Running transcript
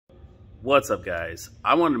What's up, guys?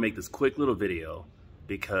 I wanted to make this quick little video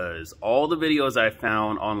because all the videos I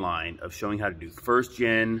found online of showing how to do first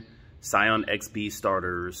gen Scion XB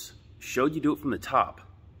starters showed you do it from the top.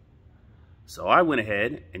 So I went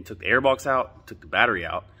ahead and took the airbox out, took the battery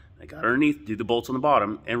out, I got underneath, did the bolts on the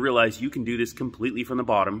bottom, and realized you can do this completely from the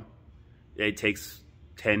bottom. It takes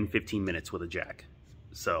 10-15 minutes with a jack.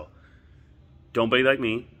 So don't be like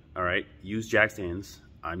me, all right? Use jack stands.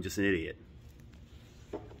 I'm just an idiot.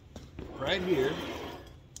 Right here,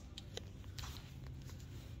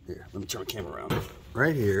 let me turn my camera around.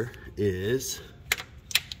 Right here is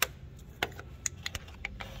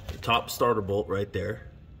the top starter bolt right there.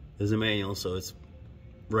 There's a manual, so it's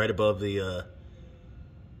right above the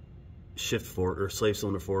shift fork or slave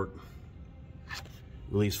cylinder fork,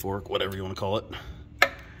 release fork, whatever you want to call it.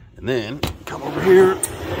 And then come over here.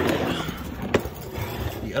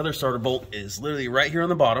 The other starter bolt is literally right here on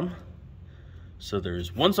the bottom. So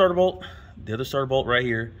there's one starter bolt, the other starter bolt right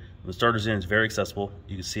here. When the starter's in, it's very accessible.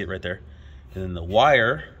 You can see it right there. And then the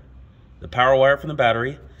wire, the power wire from the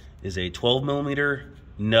battery, is a 12mm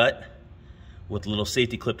nut with a little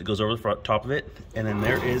safety clip that goes over the front, top of it. And then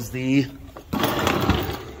there is the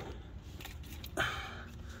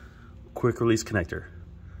quick release connector.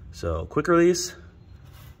 So quick release,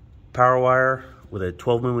 power wire with a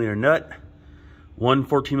 12mm nut, one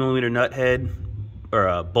 14mm nut head, or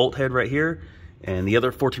a bolt head right here, and the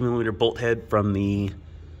other 14mm bolt head from the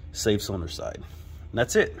slave cylinder side. And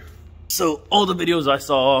that's it. So all the videos I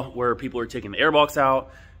saw where people are taking the airbox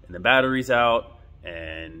out and the batteries out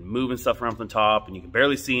and moving stuff around from the top and you can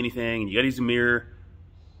barely see anything and you gotta use a mirror,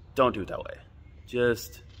 don't do it that way.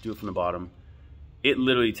 Just do it from the bottom. It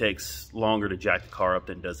literally takes longer to jack the car up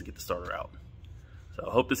than it does to get the starter out. So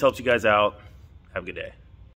I hope this helps you guys out. Have a good day.